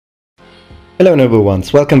Hello noble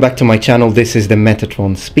ones, welcome back to my channel. This is the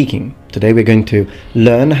Metatron speaking. Today we're going to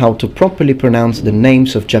learn how to properly pronounce the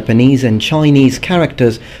names of Japanese and Chinese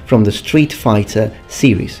characters from the Street Fighter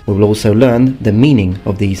series. We will also learn the meaning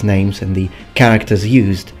of these names and the characters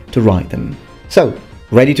used to write them. So,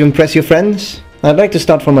 ready to impress your friends? I'd like to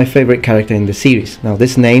start from my favorite character in the series. Now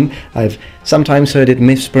this name, I've sometimes heard it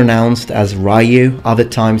mispronounced as Ryu, other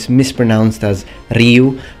times mispronounced as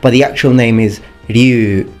Ryu, but the actual name is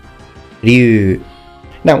Ryu. Ryu.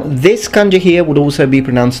 Now this kanji here would also be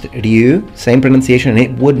pronounced Ryu, same pronunciation, and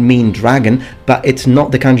it would mean dragon, but it's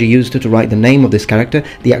not the kanji used to write the name of this character.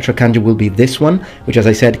 The actual kanji will be this one, which as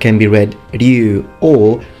I said can be read Ryu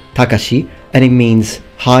or Takashi, and it means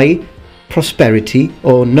high, prosperity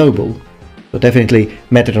or noble. So definitely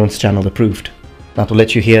Metatron's channel approved. Now to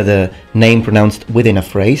let you hear the name pronounced within a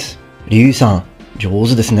phrase, Ryu-san,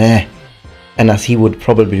 jouzu desu ne. And as he would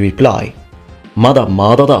probably reply, Mada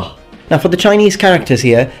mada da. Now for the Chinese characters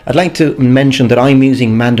here, I'd like to mention that I'm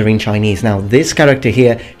using Mandarin Chinese. Now this character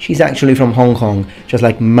here, she's actually from Hong Kong, just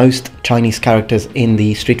like most Chinese characters in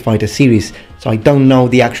the Street Fighter series. So I don't know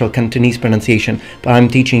the actual Cantonese pronunciation, but I'm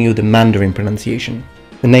teaching you the Mandarin pronunciation.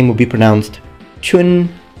 The name will be pronounced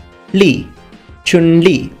Chun-Li.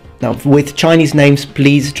 Chun-Li. Now with Chinese names,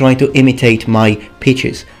 please try to imitate my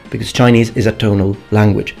pitches, because Chinese is a tonal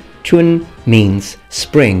language. Chun means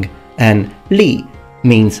spring, and Li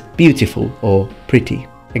means beautiful or pretty.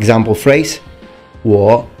 Example phrase,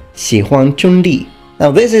 我喜欢 Chun-Li.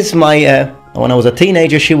 Now this is my, when I was a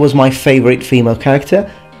teenager, she was my favorite female character,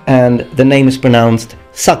 and the name is pronounced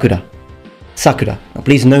Sakura. Sakura. Now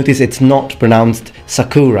please notice it's not pronounced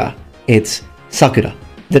Sakura, it's Sakura.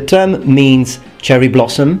 The term means cherry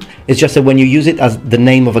blossom. It's just that when you use it as the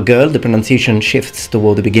name of a girl, the pronunciation shifts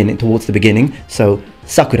towards the beginning, so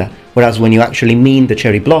Sakura. Whereas when you actually mean the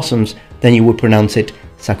cherry blossoms, then you would pronounce it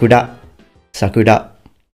Sakura, Sakura.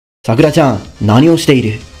 Sakura-chan, nani o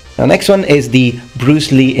shiteiru? Now next one is the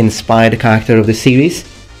Bruce Lee inspired character of the series.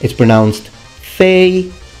 It's pronounced Fei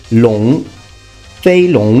Long. Fei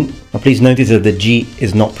Long. Now please notice that the G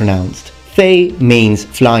is not pronounced. Fei means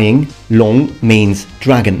flying, Long means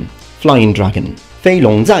dragon, flying dragon. Fei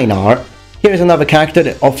Long zai nar. Here is another character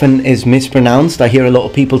that often is mispronounced. I hear a lot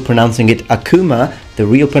of people pronouncing it Akuma. The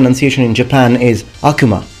real pronunciation in Japan is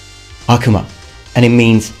Akuma. Akuma. And it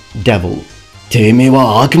means devil. Teime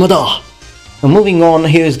wa Akuma da. Now moving on,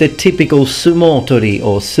 here's the typical sumo tori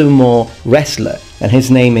or sumo wrestler. And his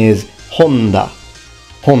name is Honda.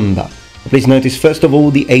 Honda. Please notice, first of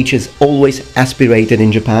all, the H is always aspirated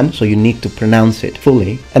in Japan, so you need to pronounce it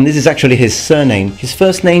fully. And this is actually his surname. His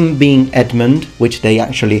first name being Edmund, which they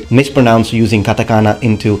actually mispronounce using katakana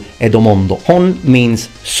into Edomondo. Hon means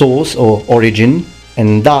source or origin,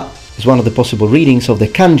 and da is one of the possible readings of the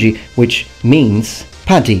kanji, which means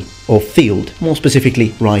paddy or field, more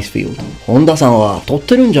specifically rice field. Honda-san wa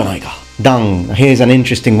totteru n janai ka. Dang. Here's an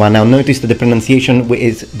interesting one. Now notice that the pronunciation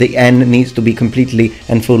is the N needs to be completely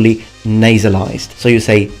and fully nasalized. So you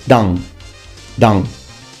say dang, dang.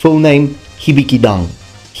 Full name Hibiki Dang,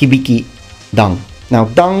 Hibiki Dang. Now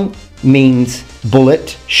dang means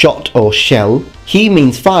bullet, shot or shell. He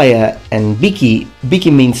means fire, and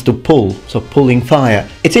biki means to pull, so pulling fire.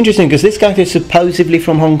 It's interesting because this character is supposedly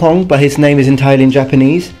from Hong Kong, but his name is entirely in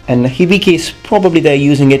Japanese, and Hibiki is probably they're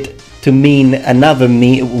using it to mean another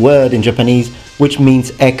word in Japanese, which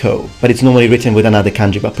means echo, but it's normally written with another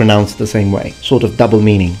kanji but pronounced the same way, sort of double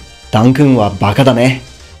meaning. Dan-kun wa baka da ne.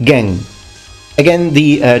 Gen. Again,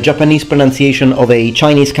 the Japanese pronunciation of a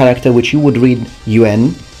Chinese character which you would read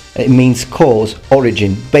yuen. It means cause,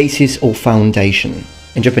 origin, basis or foundation.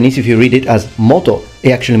 In Japanese, if you read it as moto, it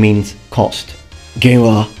actually means cost. Gen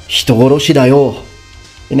wa hitogoroshi da yo.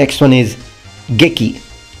 The next one is geki.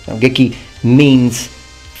 Now, geki means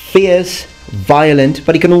fierce, violent,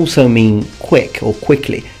 but it can also mean quick or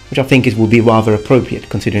quickly, which I think would be rather appropriate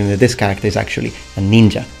considering that this character is actually a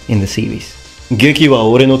ninja in the series. Geki wa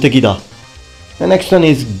ore no teki da. The next one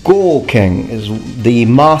is Go-ken, is the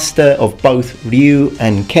master of both Ryu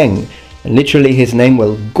and Ken. And literally his name,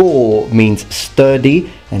 well, Go means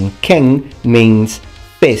sturdy and Ken means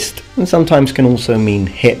fist, and sometimes can also mean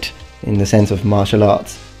hit in the sense of martial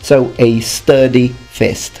arts. So a sturdy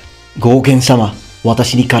fist. Go-ken-sama.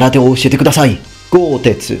 Watashi ni karate o oshiete kudasai.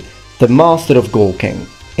 Go-tetsu, the master of Go-ken.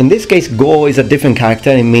 In this case, Go is a different character,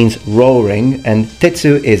 it means roaring, and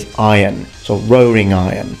Tetsu is iron, so roaring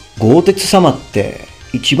iron. Go-tetsu-sama tte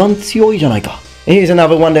ichiban tsuyoi janai ka. Here's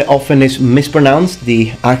another one that often is mispronounced.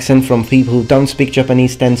 The accent from people who don't speak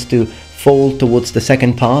Japanese tends to fall towards the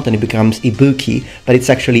second part and it becomes ibuki, but it's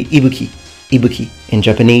actually ibuki. Ibuki in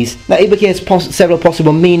Japanese. Now ibuki has several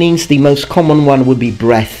possible meanings. The most common one would be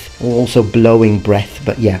breath, or also blowing breath,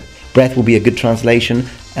 but yeah, breath will be a good translation,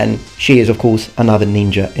 and she is of course another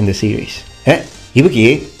ninja in the series.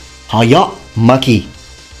 Ibuki? Haya? Maki.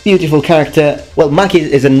 Beautiful character. Well, Maki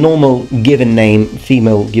is a normal given name,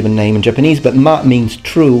 female given name in Japanese, but Ma means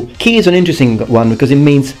true. Ki is an interesting one because it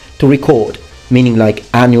means to record, meaning like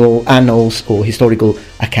annals or historical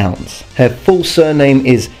accounts. Her full surname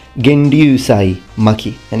is Genryusai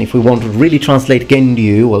Maki, and if we want to really translate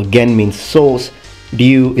Genryu, well, Gen means source,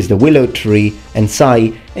 Ryu is the willow tree, and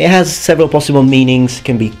Sai, it has several possible meanings,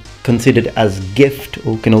 can be considered as gift,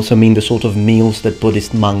 or can also mean the sort of meals that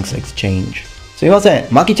Buddhist monks exchange. すいません、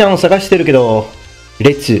マキちゃんを探してるけど、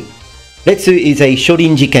Retsu. Retsu is a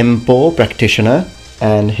Shorinji Kenpo practitioner,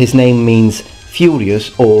 and his name means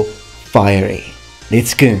furious or fiery.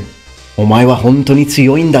 Retsu-kun, お前は本当に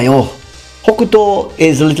強いんだよ. Hokuto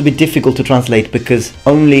is a little bit difficult to translate because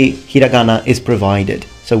only hiragana is provided.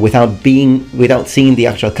 So without seeing the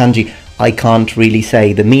actual kanji, I can't really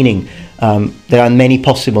say the meaning. There are many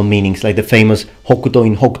possible meanings, like the famous Hokuto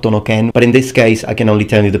in Hokuto no Ken, but in this case, I can only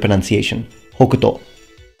tell you the pronunciation. Hokuto,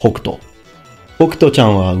 Hokuto.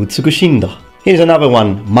 Hokuto-chan wa utsukushii n da. Here's another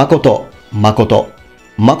one, Makoto, Makoto.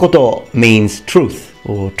 Makoto means truth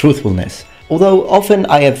or truthfulness. Although often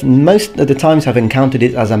most of the times I've encountered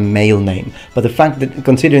it as a male name, but the fact that,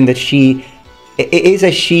 considering that it is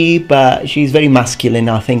a she, but she's very masculine,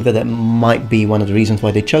 I think that might be one of the reasons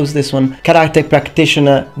why they chose this one. Karate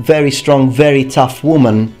practitioner, very strong, very tough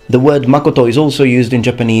woman. The word Makoto is also used in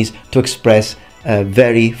Japanese to express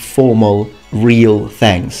very formal, real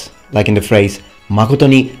thanks, like in the phrase Makoto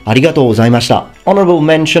ni arigatou gozaimashita. Honorable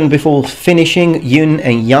mention before finishing, Yun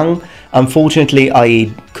and Xiang. Unfortunately,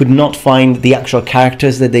 I could not find the actual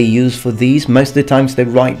characters that they use for these. Most of the times they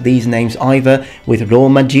write these names either with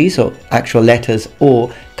romaji, so actual letters,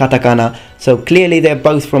 or katakana. So clearly they're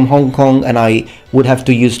both from Hong Kong, and I would have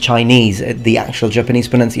to use Chinese. The actual Japanese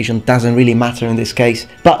pronunciation doesn't really matter in this case.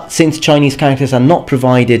 But since Chinese characters are not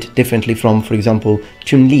provided differently from, for example,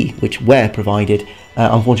 Chun-Li, which were provided,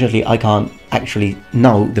 unfortunately I can't actually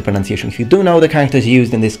know the pronunciation. If you do know the characters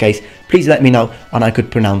used in this case, please let me know and I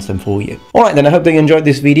could pronounce them for you. Alright then, I hope that you enjoyed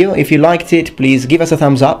this video. If you liked it, please give us a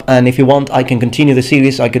thumbs up, and if you want, I can continue the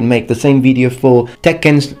series. I can make the same video for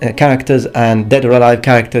Tekken's characters and Dead or Alive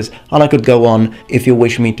characters, and I could go on if you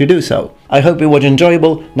wish me to do so. I hope it was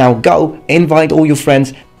enjoyable. Now go, invite all your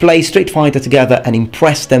friends, play Street Fighter together and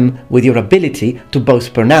impress them with your ability to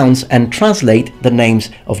both pronounce and translate the names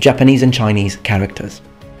of Japanese and Chinese characters.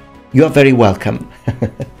 You are very welcome.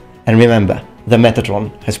 And remember, the Metatron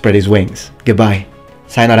has spread his wings. Goodbye.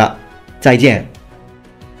 Sayonara. 再见.